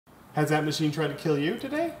Has that machine tried to kill you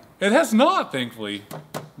today? It has not, thankfully.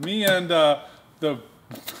 Me and the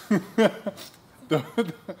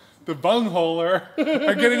bungholer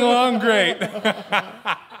are getting along great.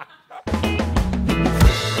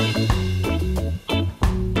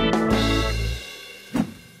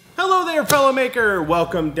 Hello there, fellow maker.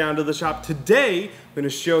 Welcome down to the shop. Today, I'm going to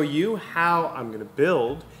show you how I'm going to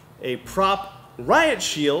build a prop riot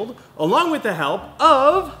shield along with the help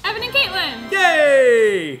of Evan and Katelyn.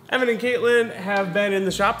 Yay! Evan and Katelyn have been in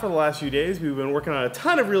the shop for the last few days. We've been working on a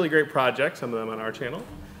ton of really great projects, some of them on our channel,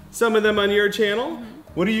 some of them on your channel.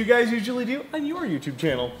 What do you guys usually do on your YouTube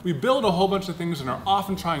channel? We build a whole bunch of things and are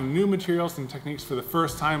often trying new materials and techniques for the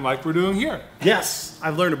first time, like we're doing here. Yes,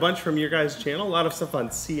 I've learned a bunch from your guys' channel, a lot of stuff on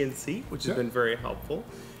CNC, which has been very helpful.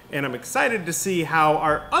 And I'm excited to see how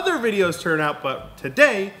our other videos turn out, but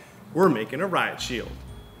today, we're making a riot shield,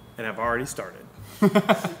 and I've already started.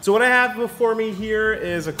 So what I have before me here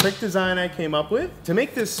is a quick design I came up with. To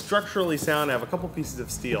make this structurally sound, I have a couple pieces of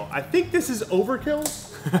steel. I think this is overkill,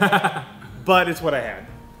 but it's what I had.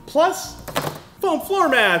 Plus, foam floor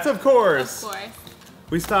mats, of course. Of course.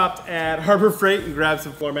 We stopped at Harbor Freight and grabbed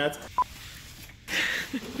some floor mats.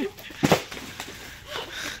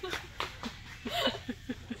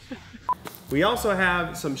 We also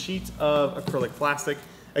have some sheets of acrylic plastic.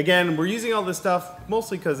 Again, we're using all this stuff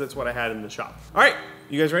mostly because it's what I had in the shop. All right,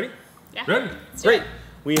 you guys ready? Yeah. Ready? Great.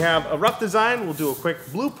 We have a rough design. We'll do a quick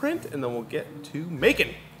blueprint, and then we'll get to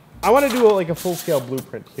making. I want to do like a full-scale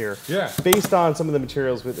blueprint here. Yeah. Based on some of the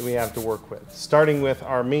materials that we have to work with. Starting with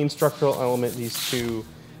our main structural element, these two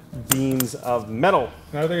beams of metal.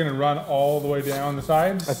 Now they're gonna run all the way down the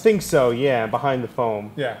sides? I think so, yeah, behind the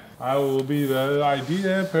foam. Yeah. I will be the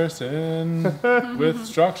idea person with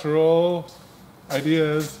structural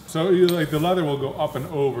ideas. So like the leather will go up and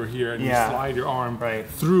over here, and you slide your arm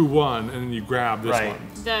through one, and then you grab this one.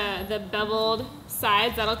 The beveled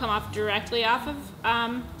sides, that'll come off directly off of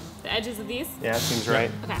the edges of these? Yeah, that seems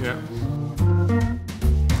right. Okay. Yeah.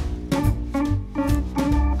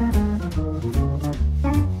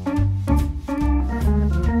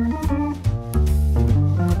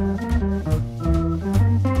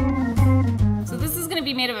 So this is gonna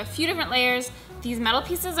be made of a few different layers. These metal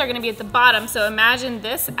pieces are gonna be at the bottom, so imagine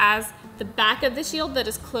this as the back of the shield that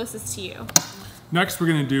is closest to you. Next, we're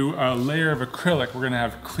gonna do a layer of acrylic. We're gonna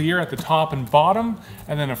have clear at the top and bottom,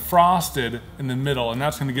 and then a frosted in the middle, and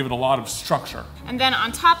that's gonna give it a lot of structure. And then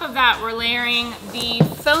on top of that, we're layering the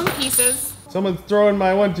foam pieces. Someone's throwing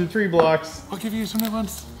my 1, 2, 3 blocks. I'll give you some new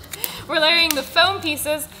ones. We're layering the foam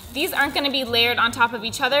pieces. These aren't gonna be layered on top of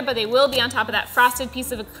each other, but they will be on top of that frosted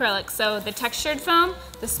piece of acrylic. So the textured foam,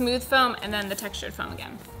 the smooth foam, and then the textured foam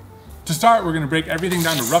again. To start, we're gonna break everything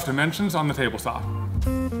down to rough dimensions on the table saw.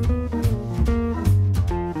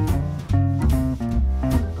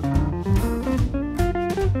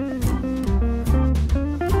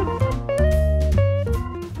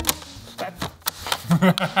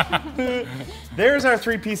 There's our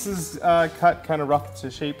 3 pieces cut kind of rough to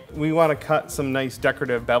shape. We want to cut some nice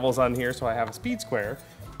decorative bevels on here, so I have a speed square,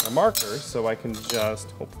 a marker, so I can just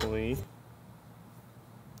hopefully,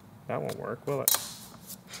 that won't work, will it?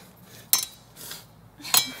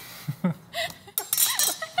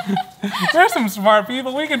 We're some smart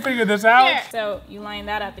people, we can figure this out. Here. So you line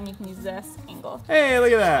that up and you can use this angle. Hey,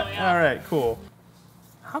 look at that. Oh, yeah. All right, cool.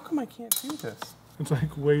 How come I can't do this? It's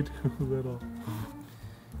like way too little.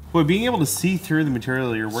 Boy, being able to see through the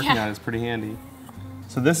material you're working on is pretty handy.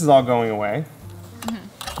 So this is all going away.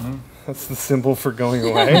 That's the symbol for going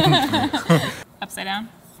away. Upside down.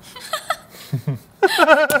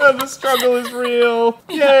 The struggle is real.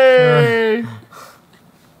 Yay!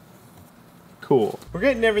 Cool. We're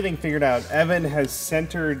getting everything figured out. Evan has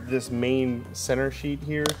centered this main center sheet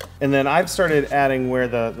here. And then I've started adding where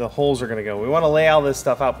the holes are gonna go. We wanna lay all this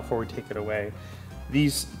stuff out before we take it away.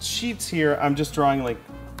 These sheets here, I'm just drawing like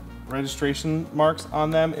registration marks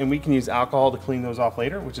on them, and we can use alcohol to clean those off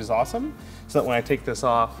later, which is awesome. So that when I take this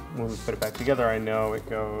off, when we put it back together, I know it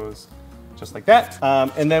goes just like that.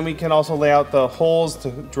 And then we can also lay out the holes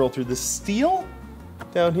to drill through the steel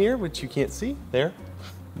down here, which you can't see there.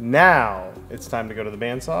 Now it's time to go to the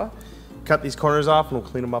bandsaw, cut these corners off, and we'll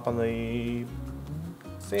clean them up on the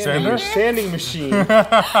sanding machine.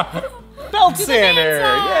 Belt sander,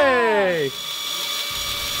 yay!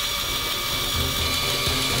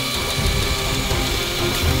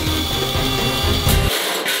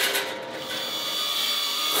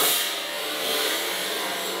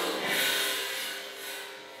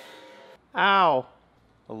 Ow.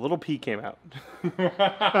 A little pea came out.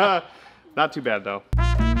 Not too bad though.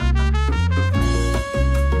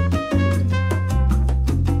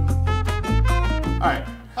 All right,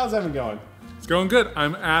 How's Evan going? It's going good.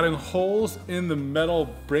 I'm adding holes in the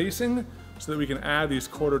metal bracing so that we can add these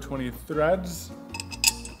 1/4-20 threads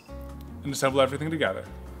and assemble everything together.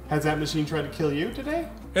 Has that machine tried to kill you today?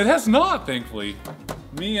 It has not, thankfully.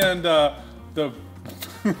 Me and the the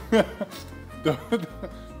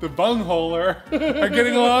bungholer are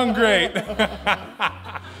getting along great.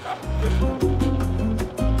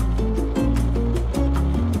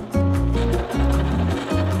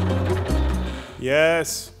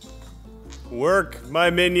 Yes. Work, my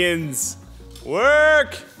minions.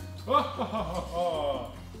 Work! So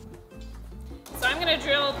I'm gonna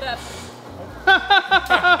drill the...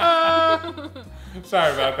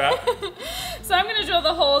 Sorry about that. So I'm gonna drill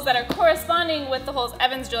the holes that are corresponding with the holes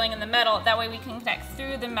Evan's drilling in the metal. That way we can connect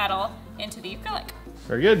through the metal into the acrylic.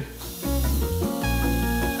 Very good.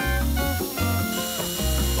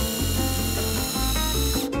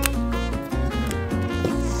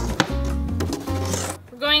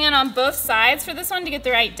 We're going in on both sides for this one to get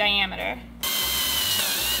the right diameter.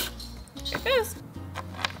 There it goes.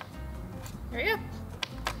 There you go.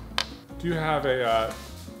 Do you have a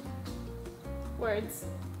Words.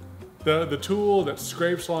 the tool that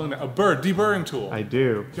scrapes along a deburring tool? I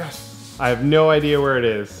do. Yes. I have no idea where it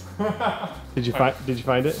is. Did you find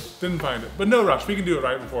it? Didn't find it, but no rush. We can do it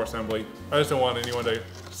right before assembly. I just don't want anyone to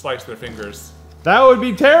slice their fingers. That would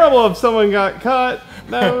be terrible if someone got cut.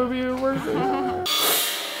 That would be the worst thing ever.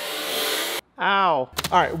 Ow.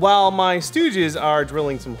 All right, while my stooges are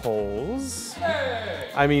drilling some holes,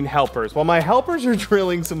 I mean helpers. While my helpers are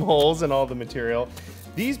drilling some holes in all the material,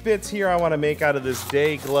 these bits here I want to make out of this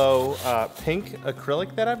Day Glow pink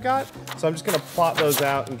acrylic that I've got. So I'm just going to plot those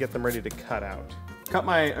out and get them ready to cut out. Cut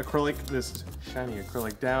my acrylic, this shiny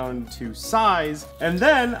acrylic, down to size, and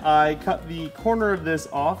then I cut the corner of this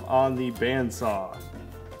off on the bandsaw.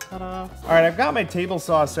 Ta-da. All right, I've got my table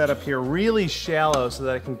saw set up here really shallow so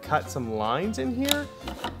that I can cut some lines in here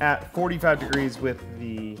at 45 degrees with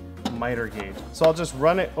the miter gauge. So I'll just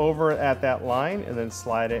run it over at that line and then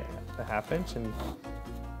slide it a 1/2 inch, and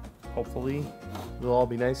hopefully they'll all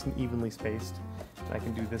be nice and evenly spaced. And I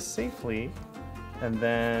can do this safely and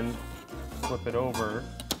then flip it over,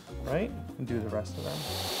 right? And do the rest of them.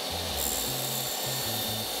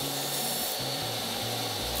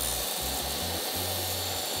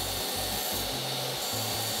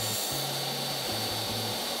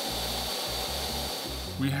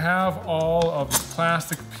 We have all of the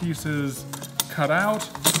plastic pieces cut out.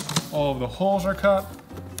 All of the holes are cut.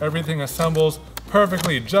 Everything assembles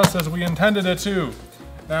perfectly, just as we intended it to.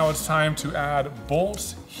 Now it's time to add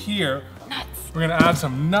bolts here. Nuts. We're gonna add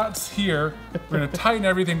some nuts here. We're gonna tighten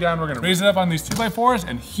everything down. We're gonna raise it up on these 2x4s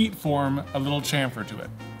and heat form a little chamfer to it.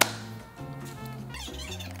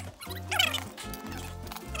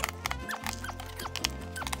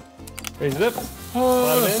 Raise it up.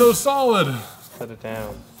 Oh, it's so solid. Set it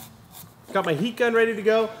down. Got my heat gun ready to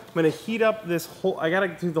go. I'm gonna heat up this whole, I gotta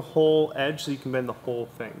do the whole edge so you can bend the whole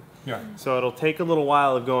thing. Yeah. So it'll take a little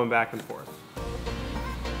while of going back and forth.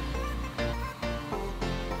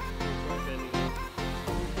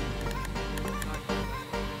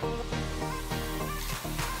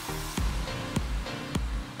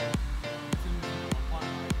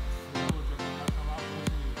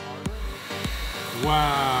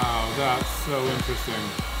 Wow, that's so interesting.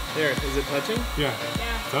 There, is it touching? Yeah.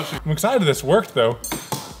 Touching. I'm excited this worked though.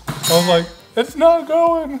 I was like, it's not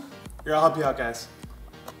going. Here, I'll help you out, guys.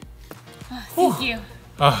 Oh, thank you.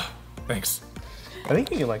 Thanks. I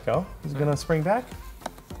think you can let go. Is it gonna spring back?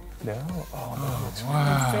 No. Oh no, it's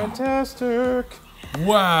Wow. fantastic.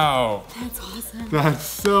 Wow. That's awesome. That's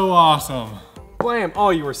so awesome. Blam! Oh,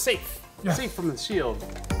 you were safe. Yeah. Safe from the shield.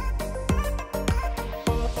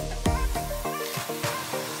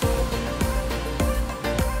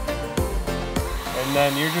 And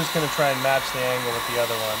then you're just gonna try and match the angle with the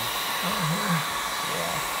other one.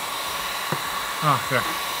 Oh, there.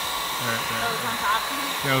 That was on top.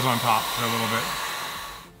 Yeah, it was on top for a little bit.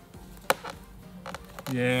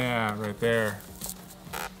 Yeah, right there.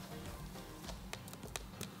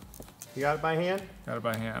 You got it by hand? Got it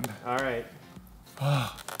by hand. All right.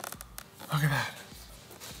 Oh, look at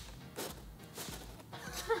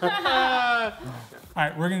that. All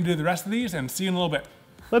right, we're gonna do the rest of these and see you in a little bit.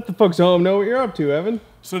 Let the folks at home know what you're up to, Evan.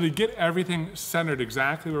 So to get everything centered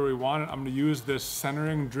exactly where we want it, I'm gonna use this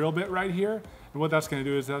centering drill bit right here. And what that's gonna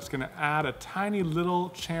do is that's gonna add a tiny little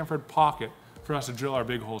chamfered pocket for us to drill our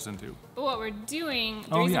big holes into. But what we're doing,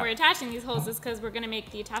 the reason we're attaching these holes is because we're going to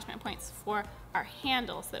make the attachment points for our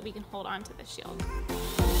handle so that we can hold on to the shield.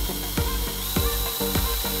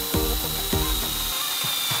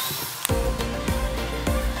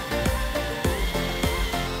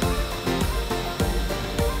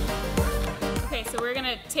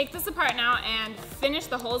 gonna take this apart now and finish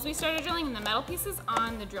the holes we started drilling in the metal pieces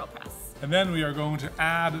on the drill press. And then we are going to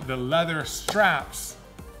add the leather straps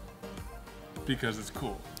because it's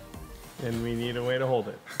cool. And we need a way to hold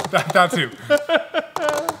it. That too.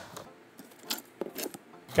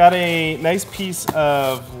 Got a nice piece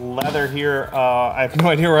of leather here. I have no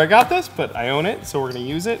idea where I got this, but I own it, so we're gonna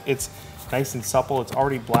use it. It's nice and supple. It's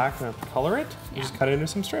already black. I'm gonna color it. You just cut it into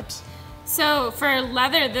some strips. So for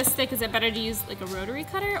leather this thick, is it better to use like a rotary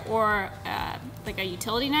cutter or like a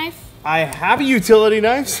utility knife? I have a utility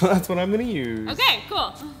knife, so that's what I'm gonna use. Okay,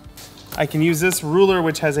 cool. I can use this ruler,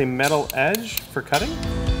 which has a metal edge for cutting.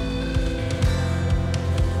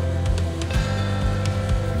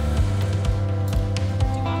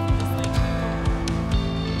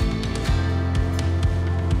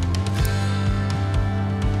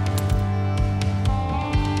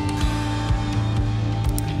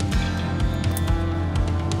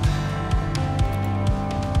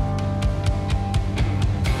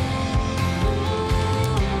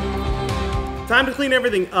 Time to clean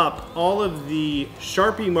everything up. All of the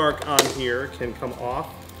Sharpie mark on here can come off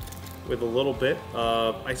with a little bit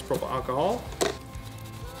of isopropyl alcohol.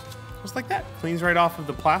 Just like that. Cleans right off of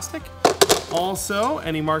the plastic. Also,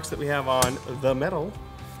 any marks that we have on the metal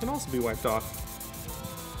can also be wiped off.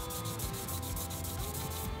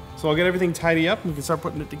 So I'll get everything tidy up and we can start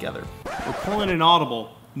putting it together. We're pulling an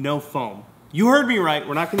audible, no foam. You heard me right,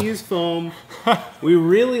 we're not gonna use foam. We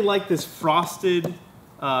really like this frosted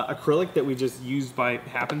acrylic that we just used by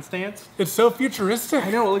happenstance. It's so futuristic.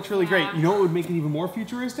 I know, it looks really great. You know what would make it even more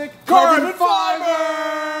futuristic? Carbon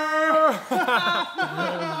fiber!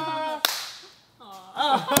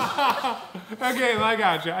 Okay,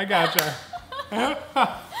 I gotcha.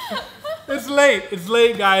 It's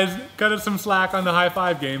late guys. Cut us some slack on the high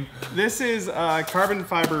five game. This is carbon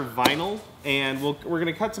fiber vinyl, and we're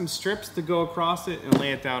gonna cut some strips to go across it and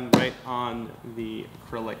lay it down right on the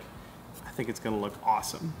acrylic. I think it's gonna look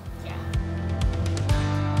awesome. Yeah.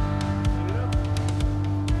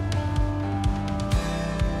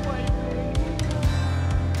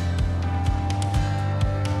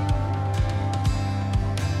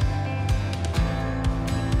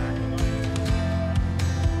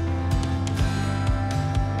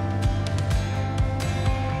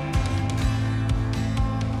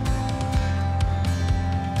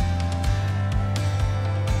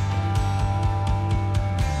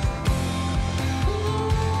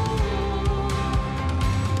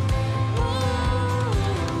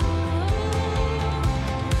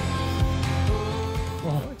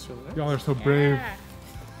 Y'all are so brave. Yeah.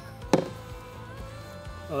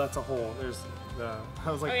 Oh, that's a hole. There's the.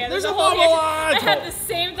 I was like, Oh yeah, there's a hole bubble here. on. I had the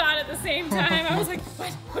same thought at the same time. I was like,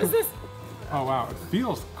 what is this? Oh wow, it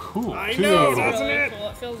feels cool. I too. know, It's doesn't really it? cool.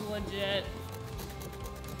 It feels legit.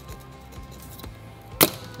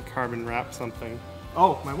 Carbon wrap something.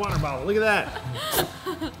 Oh, my water bottle. Look at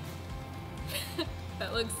that.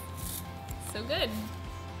 That looks so good.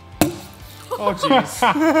 Oh, jeez.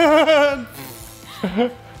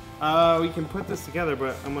 We can put this together,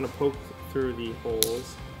 but I'm gonna poke through the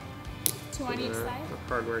holes. Two on each side. The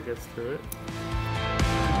hardware gets through it.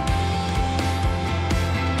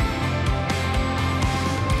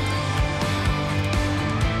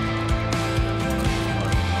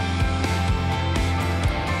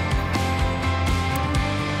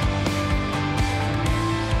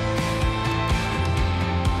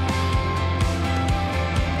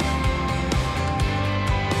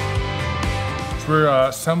 We're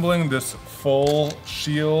assembling this full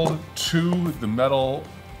shield to the metal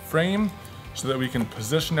frame so that we can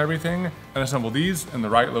position everything and assemble these in the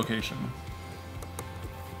right location.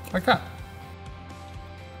 Like that.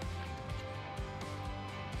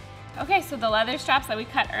 Okay, so the leather straps that we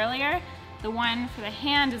cut earlier, the one for the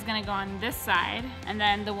hand is gonna go on this side, and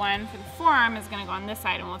then the one for the forearm is gonna go on this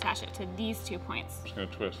side, and we'll attach it to these 2 points. Just gonna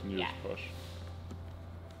twist and use push.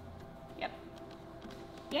 Yep.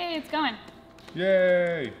 Yay, it's going.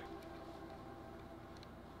 Yay!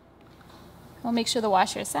 We'll make sure the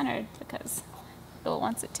washer is centered because Bill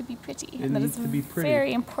wants it to be pretty. It needs to be pretty.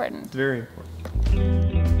 Very important. It's very important.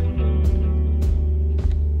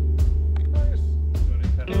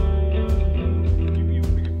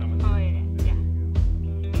 Oh, yeah.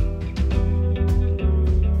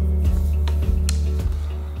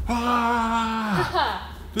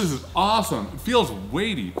 Ah, this is awesome. It feels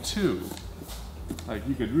weighty too. Like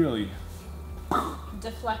you could really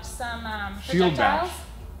Deflect some shield projectiles. bash.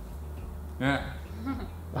 Yeah.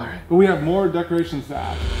 All right. But we have more decorations to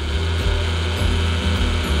add.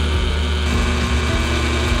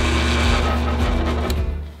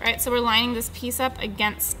 All right, so we're lining this piece up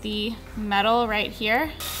against the metal right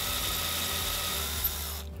here.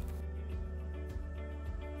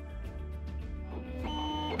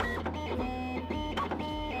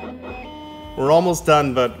 We're almost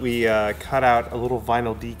done, but we cut out a little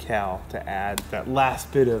vinyl decal to add that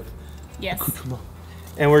last bit of accoutrement.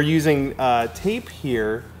 And we're using tape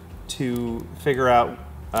here to figure out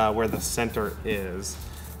where the center is.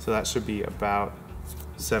 So that should be about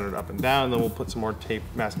centered up and down. Then we'll put some more tape,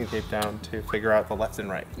 masking tape down to figure out the left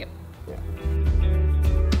and right. Yep. Yeah.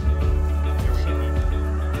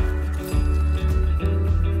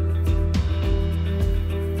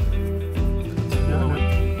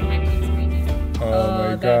 Oh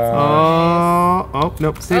my god. Oh,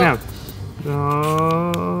 nope, stay down.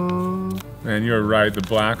 Oh. Man, you're right. The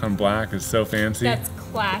black on black is so fancy. That's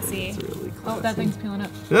classy. It's really classy. Oh, that thing's peeling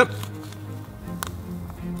up. Yep.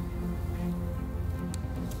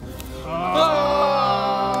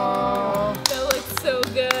 Oh. That looks so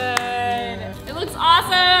good. It looks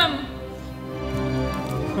awesome.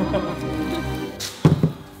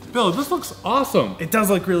 Bill, this looks awesome. It does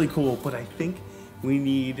look really cool, but I think we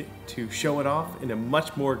need to show it off in a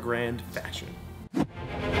much more grand fashion.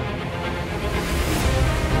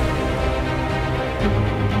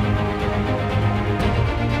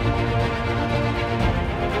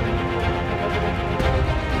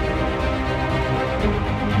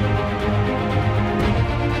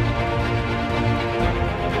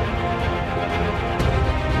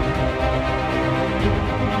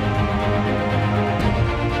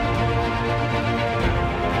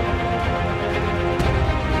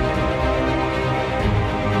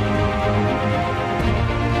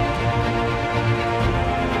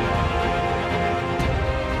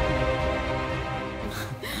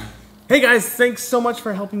 Hey guys, thanks so much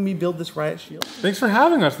for helping me build this riot shield. Thanks for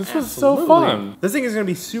having us. This was so fun. This thing is going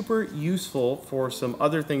to be super useful for some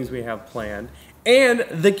other things we have planned. And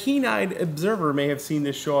the keen-eyed observer may have seen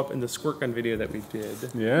this show up in the squirt gun video that we did.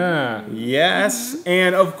 Yeah. Yes.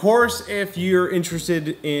 And of course, if you're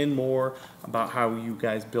interested in more about how you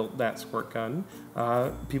guys built that squirt gun,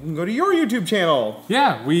 people can go to your YouTube channel.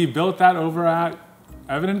 Yeah, we built that over at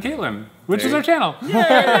Evan and Katelyn, which is our channel.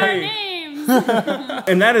 Yay!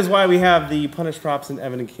 And that is why we have the Punish Props and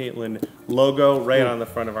Evan and Katelyn logo right on the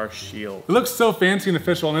front of our shield. It looks so fancy and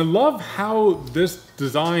official, and I love how this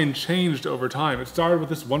design changed over time. It started with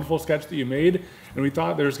this wonderful sketch that you made, and we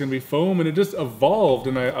thought there was going to be foam, and it just evolved,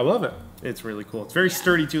 and I love it. It's really cool. It's very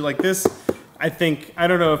sturdy too. Like this, I think, I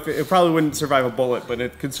don't know if it probably wouldn't survive a bullet, but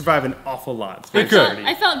it could survive an awful lot. It could.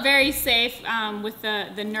 I felt very safe with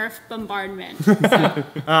the Nerf bombardment.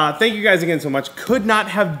 Thank you guys again so much. Could not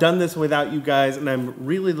have done this without you guys, and I'm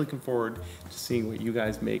really looking forward to seeing what you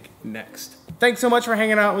guys make next. Thanks so much for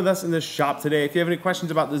hanging out with us in this shop today. If you have any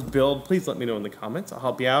questions about this build, please let me know in the comments. I'll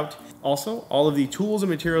help you out. Also, all of the tools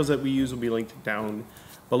and materials that we use will be linked down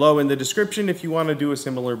below in the description if you want to do a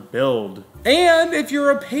similar build. And if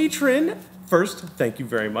you're a patron, first, thank you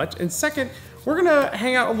very much. And second, we're gonna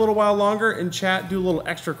hang out a little while longer and chat, do a little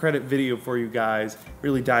extra credit video for you guys,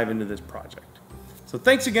 really dive into this project. So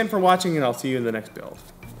thanks again for watching, and I'll see you in the next build.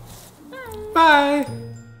 Bye. Bye.